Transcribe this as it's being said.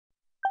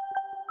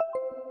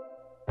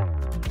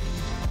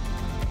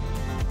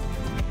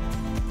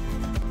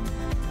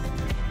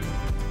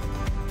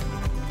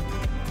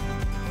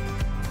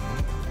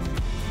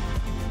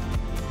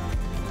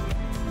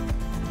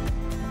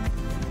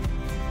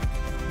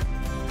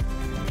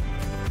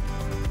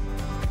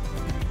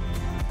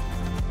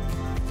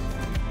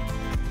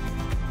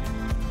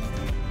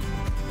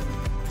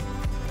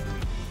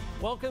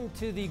Welcome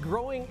to the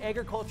Growing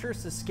Agriculture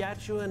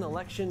Saskatchewan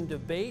election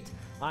debate.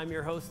 I'm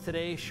your host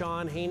today,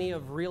 Shaun Haney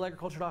of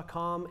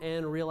realagriculture.com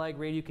and Real Ag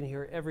Radio. You can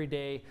hear every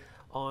day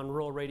on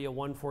Rural Radio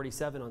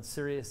 147 on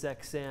Sirius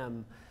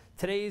XM.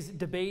 Today's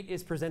debate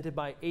is presented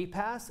by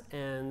APAS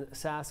and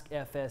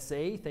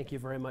SaskFSA. Thank you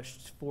very much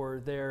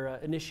for their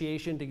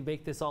initiation to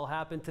make this all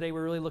happen. Today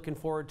we're really looking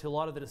forward to a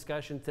lot of the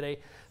discussion today.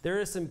 There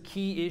are some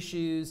key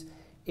issues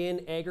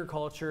in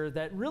agriculture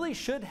that really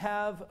should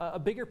have a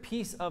bigger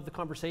piece of the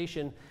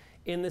conversation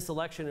in this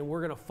election, and we're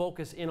going to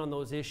focus in on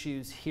those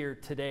issues here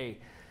today.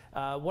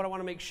 What I want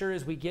to make sure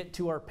is we get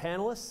to our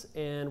panelists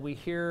and we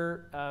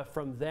hear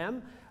from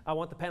them. I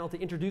want the panel to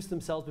introduce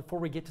themselves before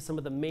we get to some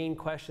of the main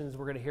questions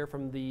we're going to hear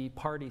from the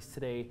parties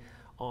today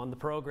on the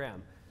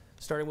program.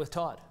 Starting with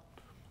Todd.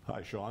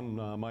 Hi,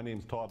 Shaun. My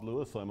name's Todd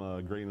Lewis. I'm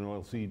a grain and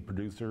oilseed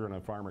producer and I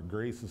farm at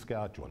Gray,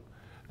 Saskatchewan.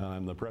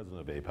 I'm the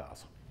president of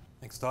APAS.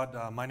 Thanks,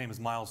 Todd. My name is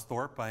Myles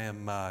Thorpe. I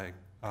am a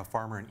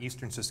farmer in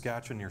eastern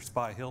Saskatchewan near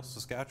Spy Hill,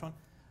 Saskatchewan.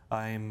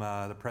 I'm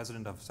the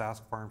president of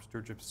Sask Farm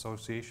Stewardship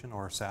Association,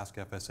 or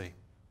SaskFSA.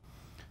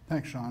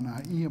 Thanks, Shaun.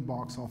 Ian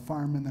Boxall,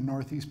 farm in the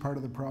northeast part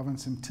of the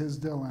province in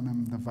Tisdale, and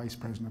I'm the vice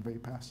president of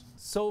APAS.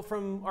 So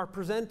from our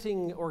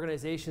presenting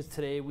organizations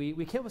today, we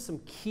came up with some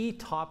key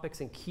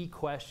topics and key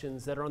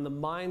questions that are on the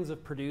minds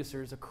of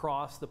producers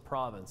across the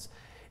province.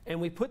 And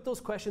we put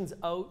those questions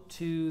out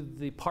to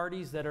the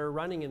parties that are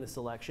running in this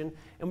election,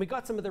 and we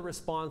got some of the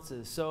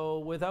responses. So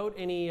without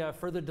any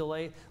further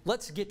delay,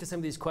 let's get to some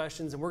of these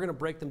questions, and we're going to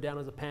break them down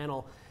as a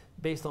panel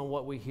based on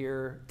what we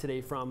hear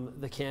today from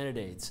the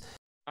candidates.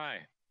 Hi,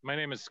 my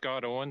name is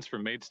Scott Owens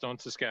from Maidstone,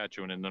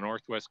 Saskatchewan, in the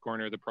northwest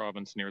corner of the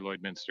province near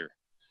Lloydminster,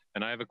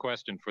 and I have a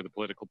question for the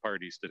political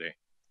parties today.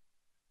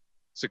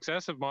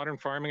 Success of modern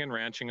farming and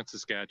ranching in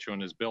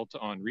Saskatchewan is built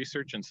on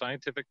research and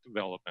scientific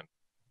development,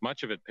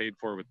 much of it paid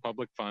for with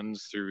public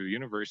funds through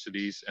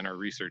universities and our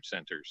research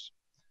centers.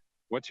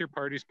 What's your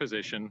party's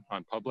position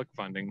on public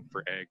funding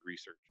for ag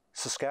research?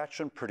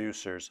 Saskatchewan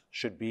producers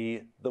should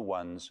be the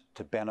ones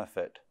to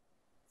benefit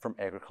from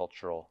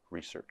agricultural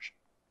research.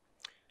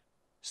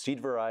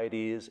 Seed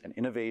varieties and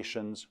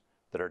innovations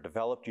that are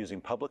developed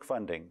using public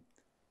funding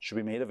should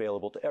be made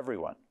available to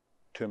everyone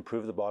to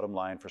improve the bottom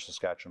line for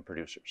Saskatchewan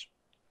producers.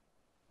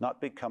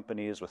 Not big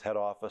companies with head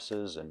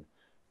offices in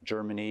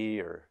Germany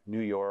or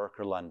New York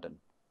or London.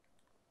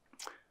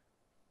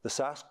 The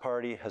Sask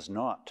Party has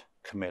not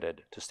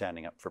committed to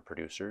standing up for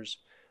producers.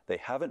 They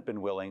haven't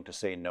been willing to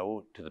say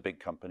no to the big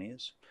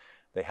companies.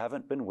 They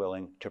haven't been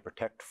willing to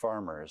protect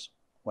farmers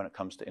when it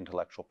comes to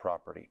intellectual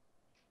property.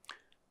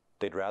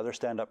 They'd rather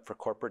stand up for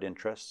corporate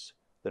interests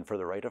than for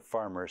the right of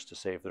farmers to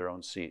save their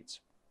own seeds.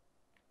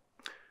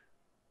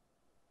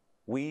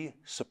 We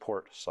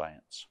support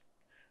science.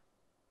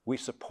 We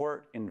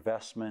support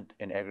investment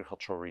in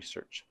agricultural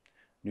research.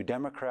 New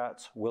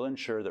Democrats will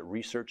ensure that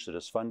research that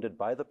is funded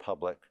by the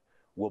public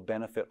will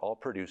benefit all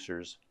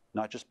producers,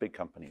 not just big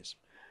companies.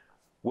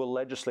 We'll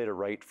legislate a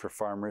right for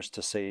farmers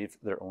to save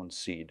their own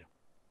seed.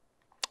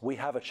 We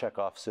have a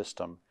checkoff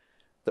system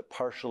that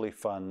partially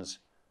funds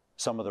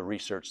some of the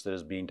research that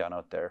is being done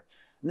out there.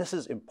 And this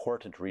is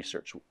important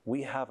research.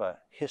 We have a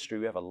history,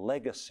 we have a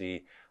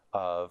legacy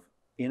of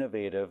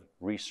innovative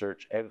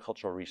research,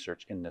 agricultural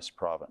research in this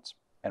province.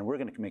 And we're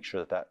going to make sure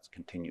that that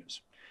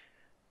continues.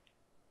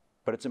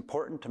 But it's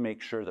important to make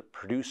sure that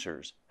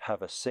producers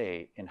have a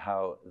say in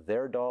how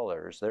their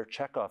dollars, their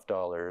checkoff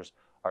dollars,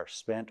 are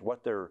spent,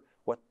 what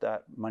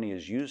that money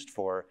is used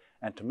for,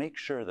 and to make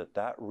sure that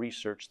that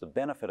research, the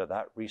benefit of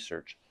that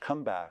research,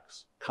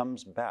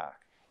 comes back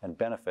and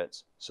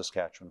benefits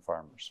Saskatchewan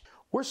farmers.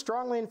 We're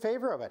strongly in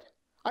favor of it.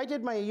 I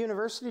did my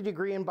university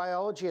degree in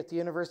biology at the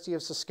University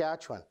of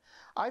Saskatchewan.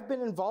 I've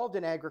been involved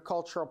in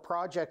agricultural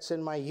projects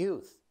in my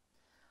youth.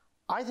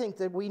 I think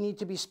that we need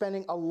to be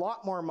spending a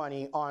lot more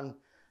money on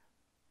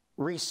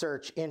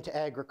research into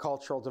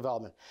agricultural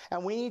development.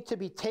 And we need to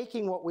be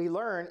taking what we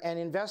learn and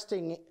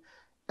investing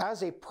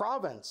as a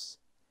province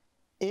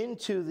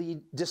into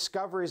the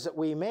discoveries that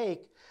we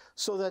make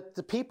so that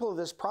the people of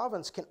this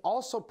province can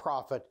also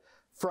profit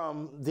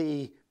from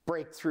the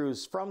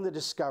breakthroughs, from the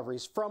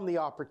discoveries, from the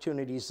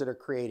opportunities that are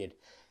created.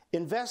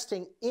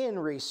 Investing in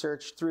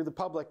research through the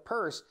public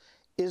purse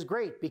is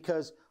great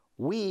because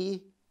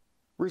we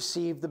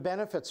receive the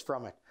benefits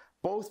from it,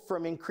 both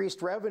from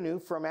increased revenue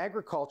from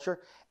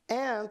agriculture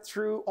and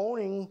through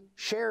owning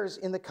shares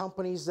in the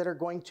companies that are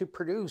going to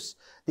produce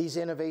these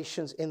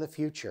innovations in the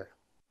future.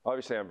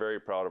 Obviously, I'm very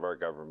proud of our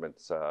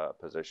government's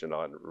position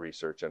on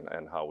research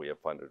and how we have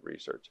funded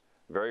research.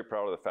 Very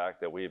proud of the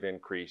fact that we've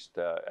increased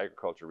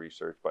agriculture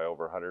research by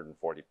over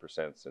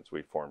 140% since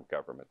we formed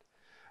government.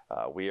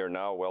 We are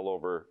now well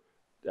over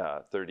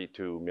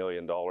 $32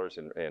 million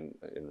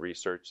in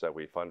research that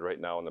we fund right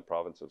now in the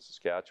province of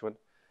Saskatchewan.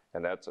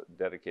 And that's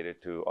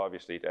dedicated to,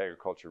 obviously, to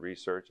agriculture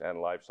research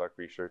and livestock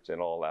research in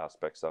all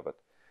aspects of it.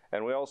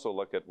 And we also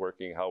look at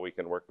how we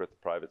can work with the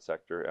private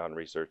sector on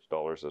research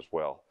dollars as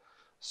well.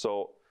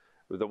 So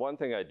the one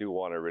thing I do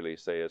want to really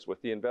say is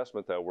with the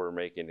investment that we're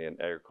making in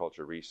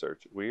agriculture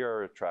research, we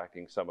are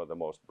attracting some of the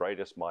most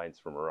brightest minds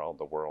from around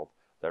the world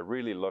that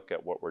really look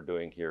at what we're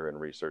doing here in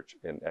research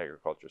in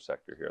agriculture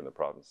sector here in the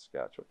province of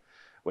Saskatchewan.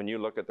 When you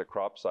look at the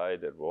crop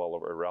side, at well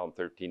over around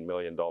 $13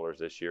 million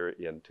this year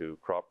into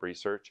crop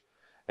research,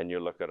 and you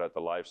look at the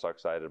livestock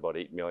side at about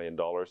 $8 million,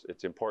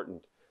 it's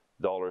important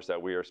dollars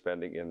that we are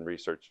spending in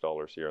research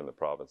dollars here in the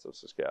province of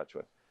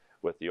Saskatchewan.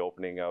 With the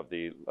opening of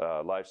the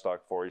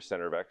Livestock Forage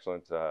Center of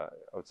Excellence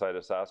outside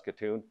of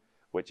Saskatoon,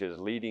 which is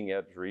leading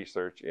edge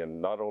research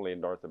in not only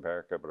in North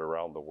America, but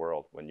around the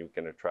world, when you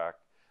can attract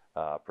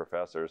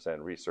professors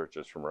and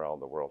researchers from around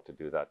the world to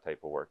do that type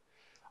of work.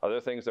 Other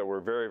things that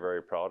we're very,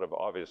 very proud of,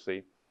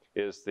 obviously,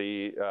 is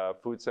the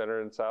food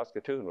center in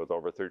Saskatoon with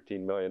over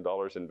 $13 million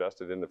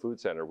invested in the food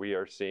center. We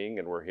are seeing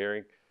and we're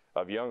hearing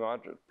of young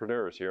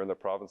entrepreneurs here in the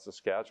province of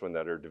Saskatchewan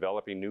that are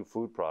developing new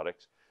food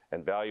products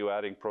and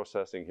value-adding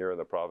processing here in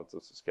the province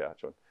of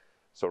Saskatchewan.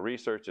 So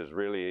research is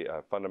really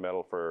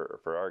fundamental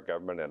for our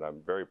government, and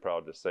I'm very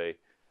proud to say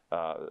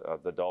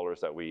of the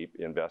dollars that we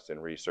invest in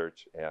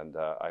research, and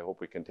I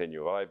hope we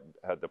continue. I've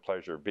had the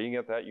pleasure of being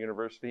at that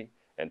university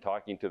and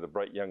talking to the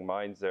bright young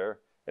minds there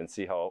and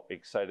see how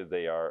excited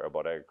they are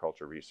about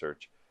agriculture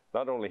research,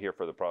 not only here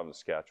for the province of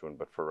Saskatchewan,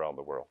 but for around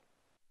the world.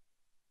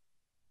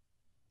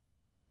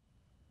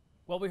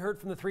 Well, we heard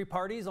from the three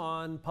parties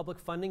on public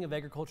funding of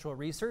agricultural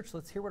research.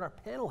 Let's hear what our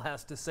panel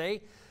has to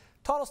say.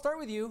 Todd, I'll start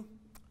with you.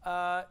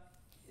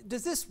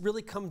 Does this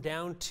really come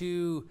down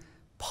to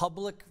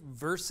public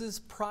versus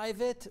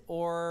private,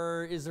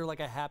 or is there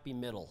like a happy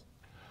middle?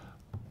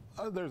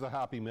 There's a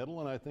happy middle,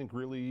 and I think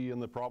really in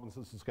the province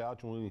of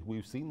Saskatchewan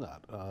we've seen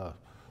that.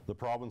 The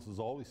province has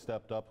always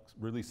stepped up,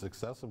 really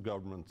successive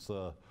governments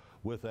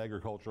with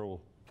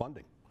agricultural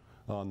funding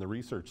on the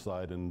research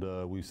side,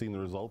 and we've seen the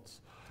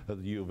results at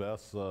the U of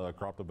S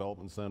Crop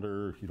Development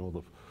Center, you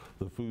know,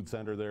 the food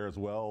center there as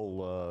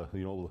well,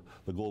 you know,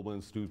 the Global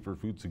Institute for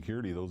Food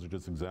Security. Those are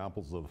just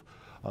examples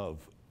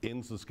of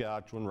in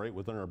Saskatchewan, right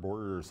within our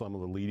border, are some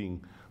of the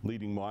leading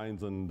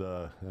minds and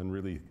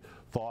really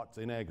thoughts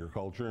in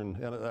agriculture.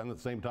 And at the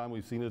same time,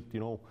 we've seen it, you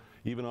know,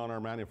 even on our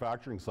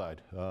manufacturing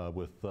side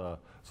with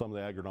some of the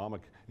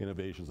agronomic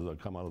innovations that have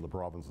come out of the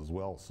province as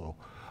well. So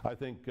I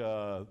think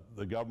the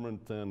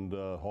government and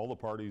all the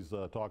parties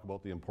talk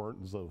about the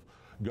importance of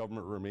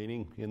government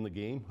remaining in the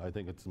game. I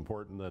think it's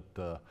important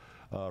that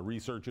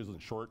research isn't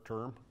short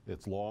term,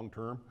 it's long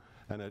term,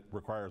 and it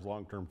requires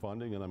long-term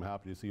funding, and I'm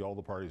happy to see all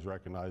the parties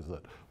recognize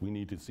that we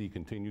need to see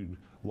continued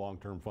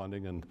long-term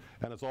funding. And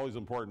it's always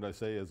important, I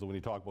say, is that when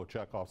you talk about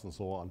checkoffs and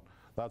so on,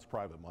 that's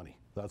private money,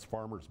 that's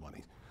farmers'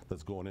 money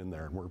that's going in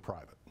there, and we're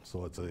private.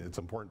 So it's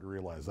important to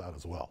realize that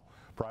as well.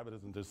 Private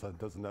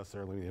doesn't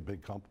necessarily mean a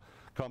big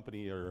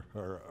company or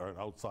an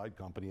outside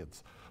company.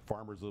 It's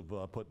farmers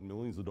have put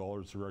millions of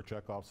dollars through our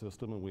checkoff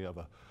system, and we have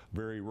a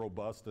very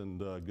robust and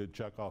good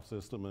checkoff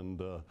system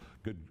and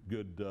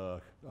good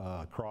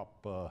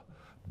crop,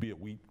 be it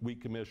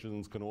wheat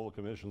commissions, canola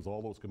commissions.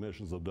 All those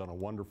commissions have done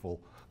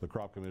the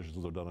crop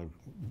commissions have done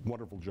a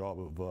wonderful job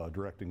of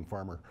directing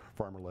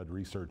farmer-led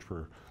research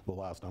for the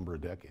last number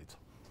of decades.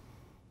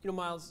 You know,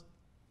 Myles,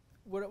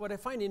 what I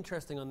find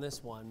interesting on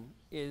this one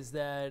is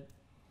that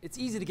it's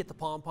easy to get the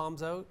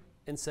pom-poms out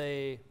and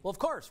say, well, of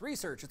course,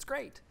 research, it's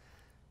great.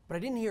 But I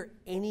didn't hear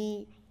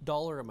any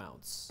dollar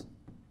amounts.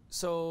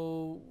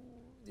 So,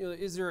 you know,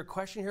 is there a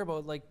question here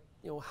about, like,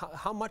 you know,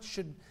 how much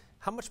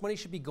money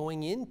should be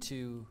going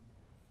into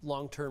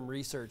long-term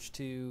research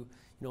to, you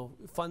know,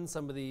 fund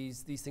some of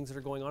these things that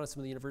are going on at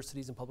some of the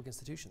universities and public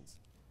institutions?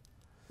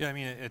 Yeah, I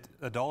mean,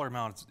 a dollar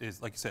amount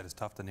is, like you said, is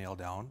tough to nail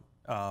down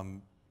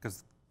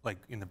because, like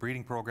in the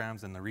breeding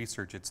programs and the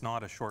research, it's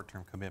not a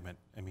short-term commitment.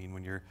 I mean,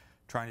 when you're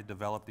trying to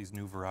develop these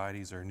new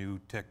varieties or new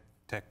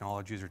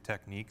technologies or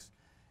techniques,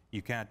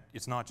 you can't,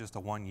 it's not just a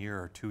 1 year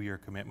or 2 year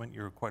commitment.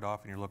 You're quite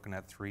often you're looking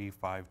at 3,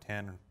 5,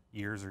 10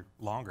 years or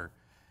longer.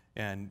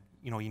 And,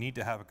 you know, you need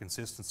to have a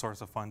consistent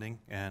source of funding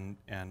and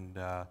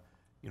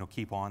you know,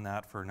 keep on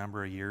that for a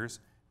number of years.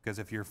 Because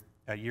if you're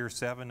at year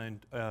 7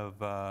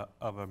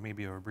 of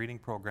maybe a breeding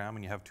program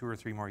and you have 2 or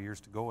 3 more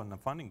years to go and the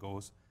funding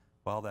goes,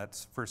 well,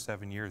 that first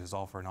 7 years is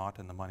all for naught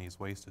and the money is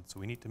wasted. So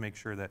we need to make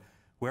sure that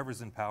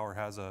whoever's in power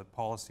has a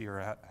policy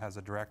or has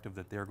a directive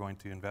that they're going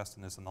to invest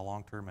in this in the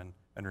long term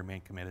and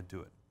remain committed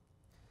to it.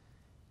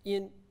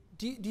 Ian,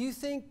 do you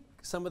think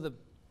some of the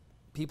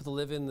people that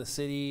live in the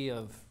city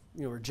of,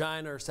 you know,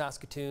 Regina or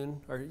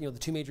Saskatoon, or, you know, the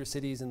two major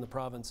cities in the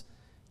province,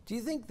 do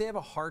you think they have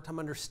a hard time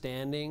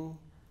understanding,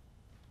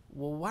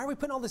 well, why are we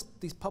putting all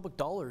these public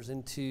dollars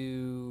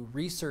into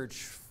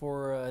research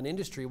for an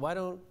industry? Why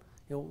do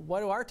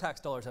our tax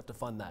dollars have to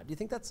fund that? Do you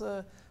think that's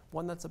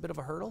one that's a bit of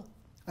a hurdle?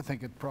 I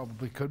think it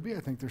probably could be. I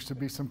think there should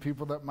be some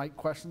people that might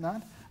question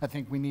that. I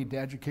think we need to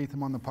educate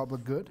them on the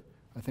public good.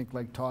 I think,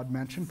 like Todd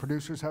mentioned,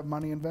 producers have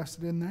money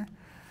invested in there.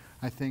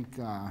 I think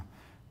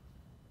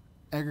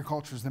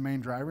agriculture is the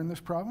main driver in this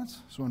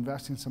province, so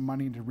investing some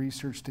money into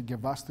research to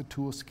give us the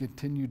tools to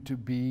continue to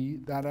be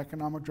that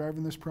economic driver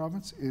in this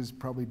province is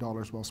probably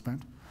dollars well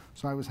spent.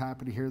 So I was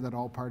happy to hear that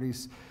all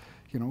parties,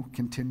 you know,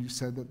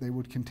 said that they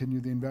would continue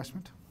the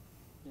investment.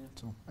 Yeah.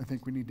 So I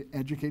think we need to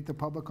educate the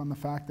public on the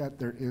fact that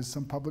there is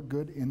some public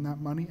good in that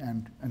money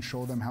and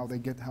show them how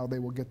they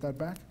will get that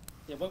back.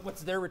 Yeah,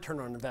 what's their return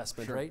on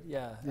investment, Sure. right?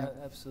 Yeah,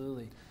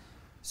 absolutely.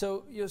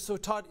 So, so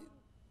Todd,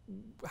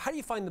 how do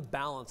you find the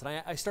balance?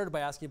 And I started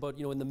by asking about,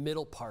 in the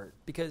middle part,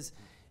 because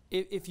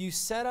if you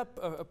set up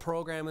a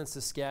program in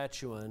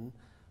Saskatchewan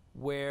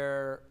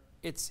where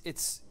it's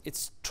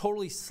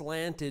totally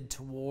slanted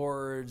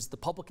towards the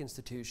public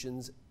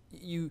institutions,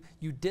 you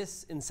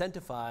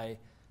disincentivize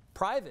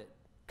private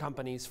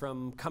companies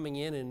from coming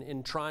in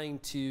and trying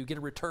to get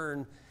a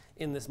return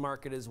in this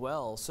market as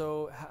well.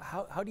 So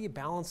how do you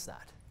balance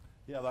that?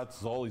 Yeah,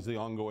 that's always the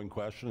ongoing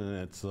question, and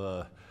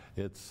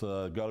it's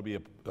got to be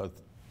a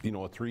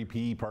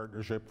 3P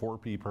partnership,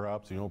 4P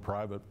perhaps,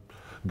 private,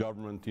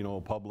 government,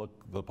 public,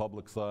 the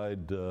public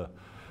side,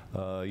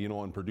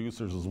 and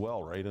producers as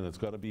well, right? And there's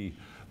got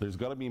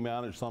to be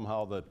managed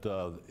somehow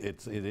that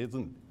it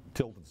isn't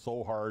tilted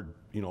so hard,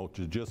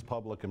 to just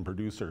public and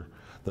producer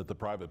that the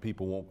private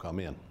people won't come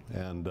in.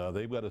 And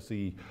they've got to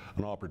see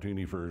an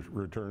opportunity for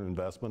return on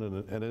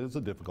investment, and it is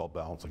a difficult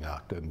balancing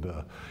act. And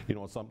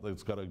it's something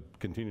that's got to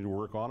continue to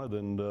work on it.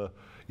 And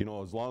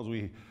as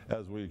long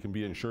as we can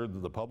be ensured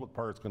that the public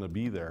part's going to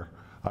be there,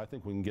 I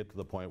think we can get to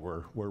the point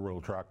where we'll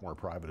attract more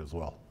private as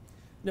well.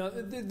 Now,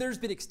 there's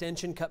been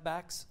extension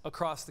cutbacks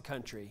across the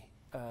country.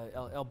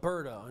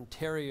 Alberta,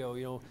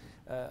 Ontario,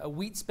 a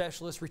wheat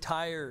specialist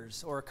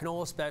retires, or a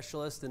canola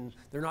specialist, and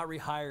they're not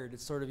rehired.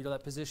 It's sort of,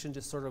 that position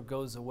just sort of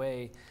goes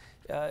away.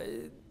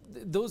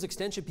 Those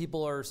extension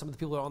people are some of the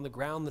people that are on the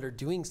ground that are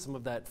doing some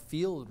of that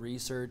field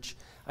research.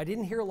 I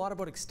didn't hear a lot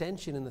about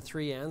extension in the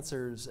 3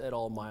 answers at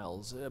all,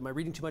 Myles. Am I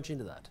reading too much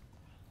into that?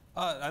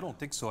 I don't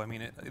think so. I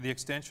mean, the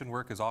extension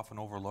work is often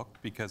overlooked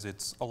because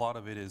a lot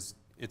of it is,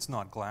 it's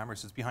not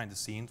glamorous. It's behind the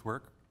scenes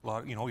work. A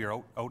lot, you're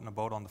out and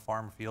about on the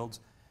farm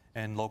fields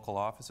and local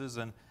offices,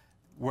 and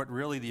what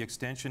really the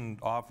extension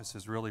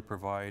offices really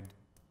provide,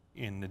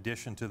 in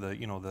addition to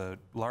the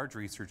large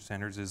research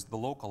centers, is the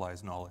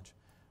localized knowledge.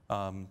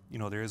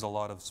 There is a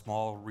lot of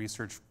small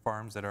research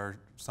farms that are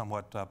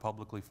somewhat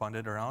publicly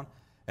funded around,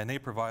 and they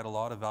provide a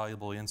lot of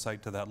valuable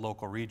insight to that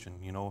local region.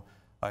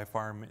 I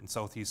farm in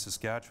southeast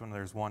Saskatchewan.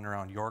 There's one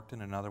around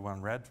Yorkton, another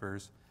one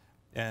Redfurs,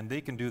 and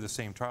they can do the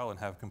same trial and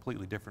have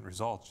completely different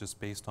results just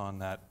based on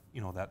that,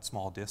 that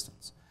small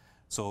distance.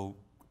 So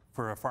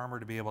for a farmer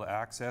to be able to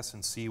access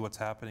and see what's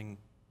happening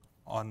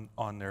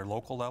on their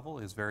local level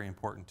is very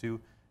important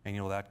too, and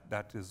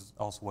that is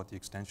also what the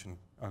extension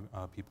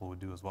people would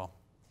do as well.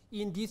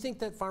 Ian, do you think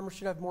that farmers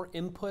should have more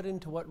input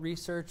into what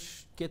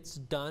research gets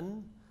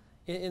done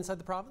inside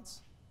the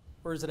province,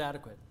 or is it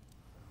adequate?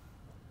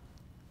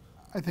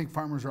 I think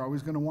farmers are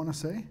always going to want to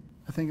say.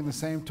 I think in the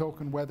same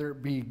token, whether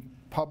it be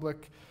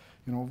public,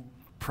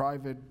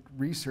 private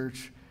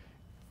research,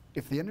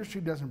 if the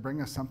industry doesn't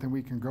bring us something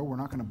we can grow, we're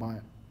not going to buy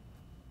it.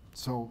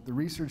 So the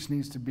research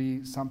needs to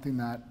be something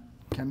that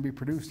can be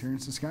produced here in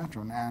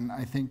Saskatchewan. And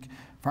I think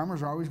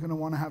farmers are always going to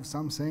want to have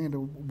some say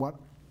into what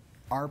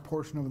our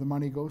portion of the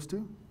money goes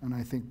to. And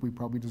I think we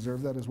probably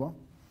deserve that as well.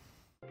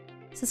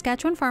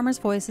 Saskatchewan Farmers'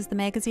 Voice is the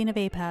magazine of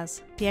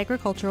APAS, the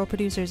Agricultural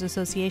Producers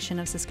Association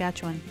of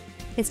Saskatchewan.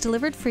 It's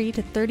delivered free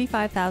to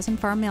 35,000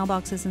 farm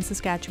mailboxes in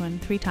Saskatchewan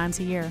 3 times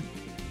a year.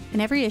 In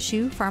every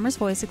issue, Farmers'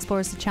 Voice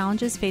explores the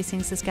challenges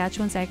facing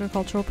Saskatchewan's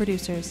agricultural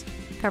producers,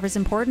 covers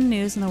important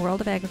news in the world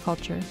of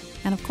agriculture,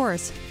 and of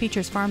course,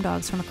 features farm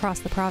dogs from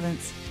across the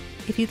province.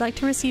 If you'd like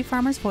to receive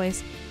Farmers'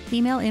 Voice,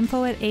 email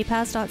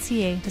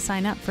info@apas.ca to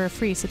sign up for a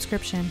free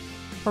subscription,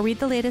 or read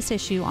the latest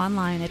issue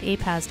online at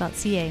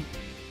apas.ca.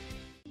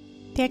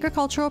 The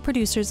Agricultural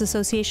Producers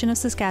Association of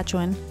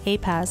Saskatchewan,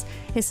 APAS,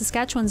 is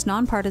Saskatchewan's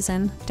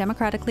nonpartisan,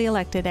 democratically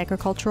elected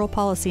agricultural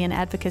policy and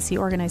advocacy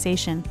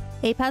organization.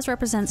 APAS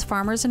represents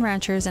farmers and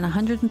ranchers in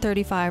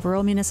 135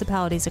 rural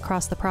municipalities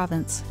across the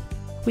province.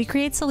 We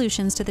create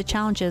solutions to the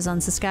challenges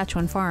on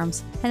Saskatchewan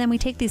farms, and then we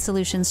take these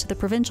solutions to the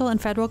provincial and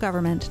federal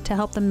government to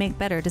help them make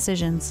better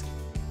decisions.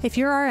 If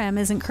your RM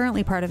isn't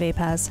currently part of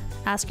APAS,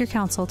 ask your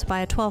council to buy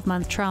a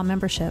 12-month trial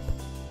membership.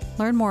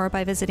 Learn more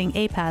by visiting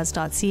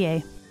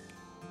apas.ca.